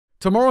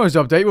Tomorrow's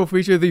update will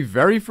feature the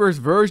very first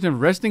version of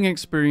resting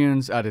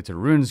experience added to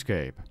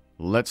Runescape.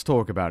 Let's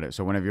talk about it,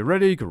 so whenever you're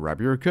ready, grab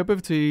your cup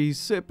of tea,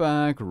 sit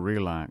back,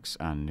 relax,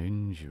 and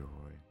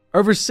enjoy.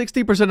 Over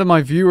 60% of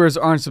my viewers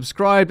aren't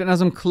subscribed, and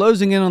as I'm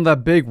closing in on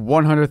that big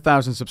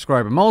 100,000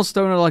 subscriber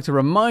milestone, I'd like to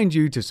remind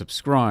you to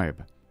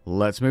subscribe.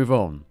 Let's move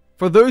on.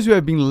 For those who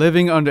have been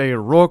living under a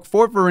rock,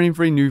 Fort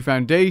Forinthry New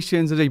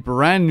Foundations is a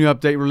brand new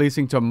update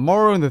releasing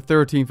tomorrow on the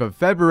 13th of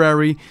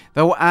February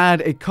that will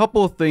add a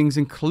couple of things,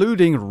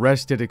 including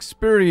rested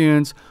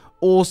experience,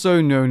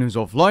 also known as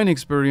offline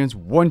experience,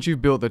 once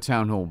you've built the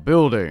Town Hall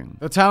building.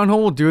 The Town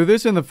Hall will do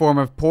this in the form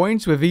of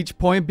points, with each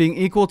point being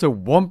equal to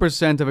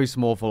 1% of a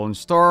small fallen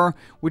star,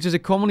 which is a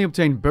commonly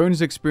obtained bonus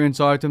experience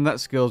item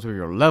that scales with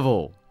your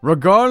level.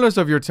 Regardless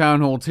of your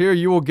Town Hall tier,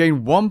 you will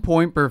gain 1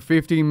 point per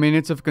 15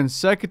 minutes of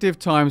consecutive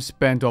time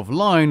spent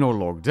offline or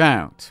logged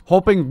out.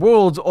 Hopping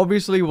worlds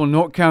obviously will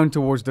not count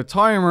towards the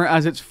timer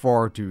as it's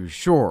far too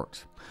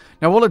short.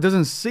 Now, while it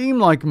doesn't seem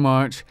like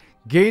much,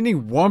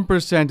 gaining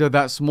 1% of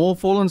that small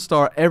fallen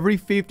star every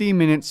 15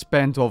 minutes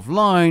spent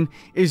offline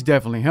is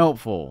definitely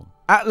helpful.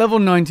 At level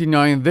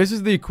 99, this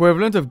is the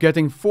equivalent of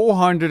getting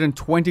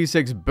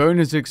 426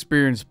 bonus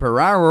experience per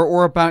hour,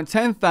 or about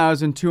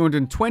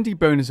 10,220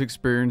 bonus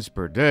experience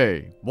per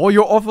day. While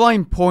your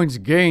offline points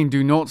gained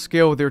do not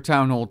scale with your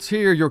Town Hall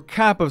tier, your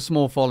cap of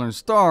small fallen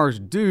stars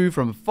do,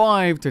 from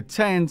 5 to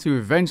 10 to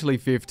eventually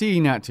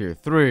 15 at tier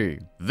 3.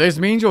 This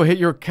means you'll hit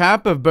your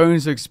cap of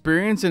bonus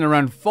experience in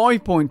around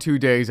 5.2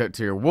 days at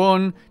tier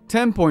 1,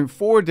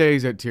 10.4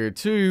 days at tier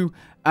 2,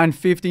 and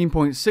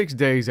 15.6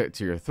 days at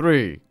tier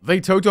 3.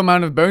 The total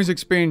amount of bonus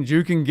experience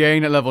you can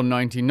gain at level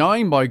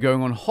 99 by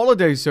going on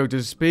holiday, so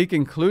to speak,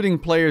 including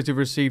players who've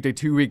received a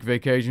 2-week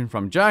vacation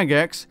from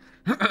Jagex,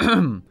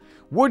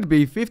 would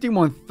be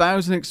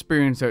 51,000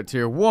 experience at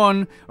tier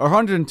 1,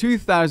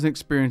 102,000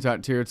 experience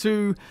at tier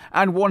 2,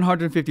 and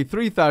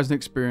 153,000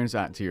 experience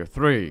at tier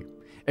 3.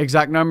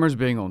 Exact numbers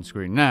being on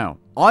screen now.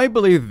 I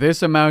believe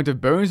this amount of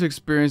bonus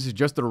experience is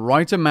just the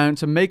right amount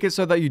to make it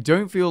so that you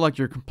don't feel like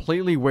you're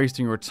completely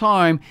wasting your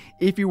time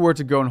if you were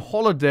to go on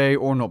holiday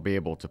or not be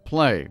able to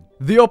play.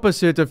 The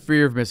opposite of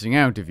fear of missing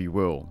out, if you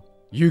will.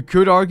 You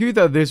could argue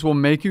that this will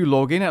make you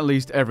log in at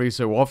least every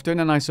so often,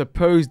 and I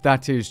suppose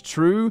that is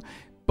true,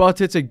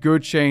 but it's a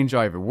good change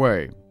either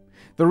way.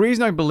 The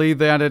reason I believe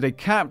they added a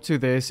cap to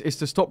this is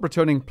to stop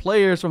returning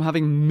players from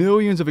having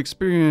millions of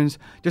experience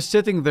just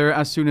sitting there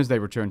as soon as they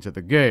return to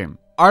the game.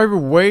 Either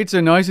way, it's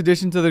a nice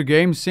addition to the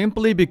game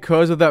simply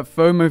because of that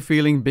FOMO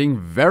feeling being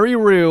very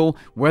real,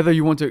 whether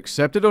you want to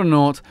accept it or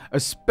not,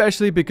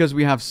 especially because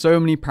we have so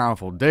many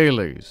powerful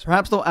dailies.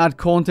 Perhaps they'll add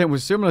content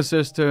with similar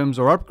systems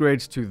or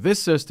upgrades to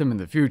this system in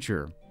the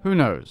future. Who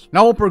knows?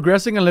 Now, while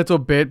progressing a little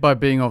bit by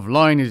being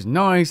offline is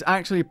nice,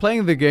 actually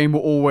playing the game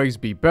will always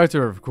be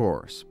better, of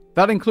course.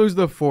 That includes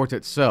the fort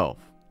itself.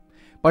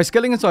 By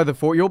scaling inside the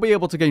fort, you'll be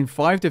able to gain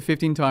 5 to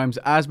 15 times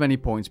as many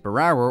points per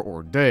hour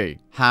or day.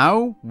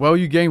 How? Well,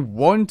 you gain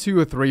 1, 2,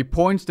 or 3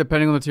 points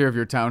depending on the tier of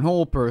your Town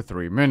Hall per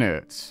 3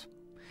 minutes.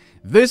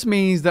 This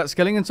means that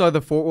scaling inside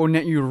the fort will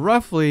net you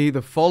roughly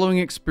the following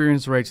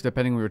experience rates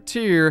depending on your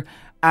tier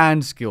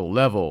and skill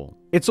level.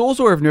 It's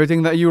also worth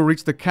noting that you will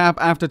reach the cap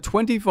after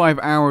 25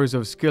 hours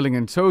of skilling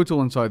in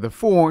total inside the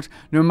fort,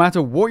 no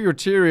matter what your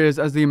tier is,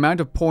 as the amount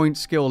of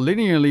points scale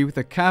linearly with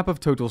the cap of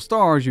total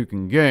stars you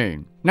can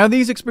gain. Now,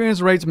 these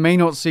experience rates may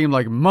not seem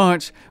like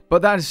much,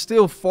 but that is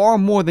still far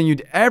more than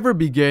you'd ever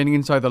be gaining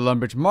inside the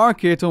Lumbridge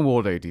Market on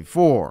World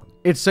 84.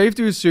 It's safe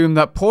to assume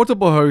that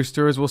portable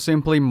hosters will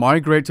simply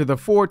migrate to the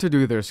fort to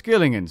do their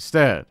skilling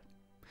instead.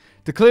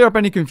 To clear up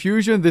any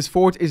confusion, this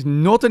fort is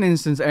not an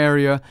instance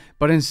area,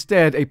 but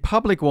instead a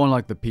public one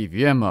like the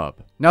PVM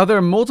hub. Now, there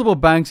are multiple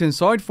banks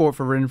inside Fort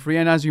Forinthry,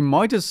 and as you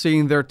might have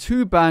seen, there are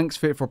 2 banks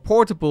fit for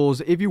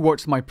portables if you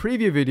watched my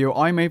preview video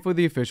I made for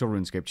the official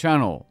Runescape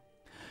channel.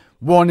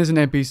 One is an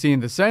NPC in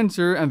the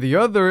center, and the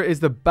other is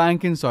the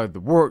bank inside the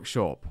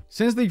workshop.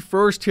 Since the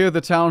first tier of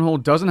the Town Hall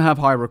doesn't have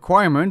high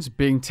requirements,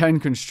 being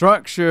 10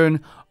 construction,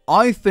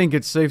 I think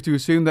it's safe to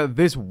assume that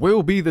this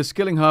will be the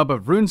skilling hub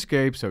of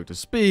RuneScape, so to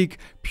speak,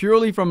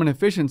 purely from an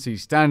efficiency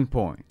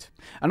standpoint.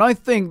 And I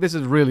think this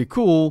is really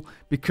cool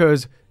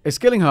because a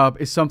skilling hub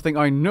is something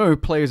I know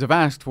players have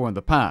asked for in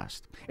the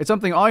past. It's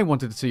something I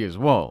wanted to see as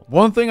well.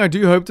 One thing I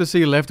do hope to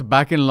see left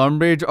back in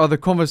Lumbridge are the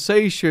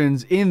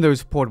conversations in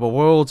those portable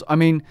worlds. I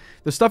mean,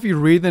 the stuff you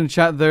read in the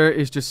chat there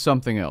is just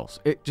something else.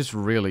 It just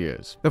really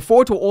is. The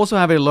fort will also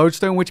have a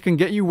lodestone which can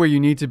get you where you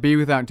need to be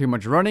without too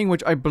much running,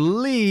 which I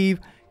believe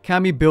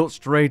can be built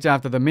straight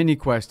after the mini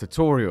quest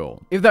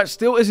tutorial. If that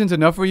still isn't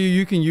enough for you,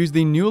 you can use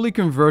the newly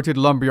converted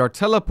lumberyard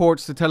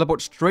teleports to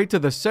teleport straight to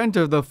the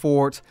center of the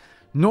fort.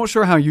 Not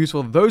sure how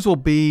useful those will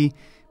be,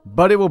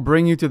 but it will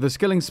bring you to the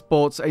skilling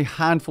spots a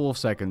handful of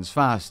seconds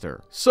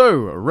faster. So,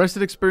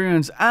 rested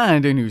experience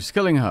and a new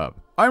skilling hub.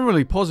 I'm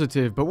really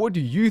positive, but what do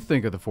you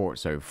think of the fort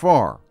so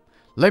far?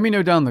 Let me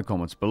know down in the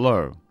comments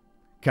below.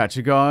 Catch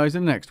you guys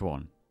in the next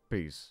one.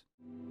 Peace.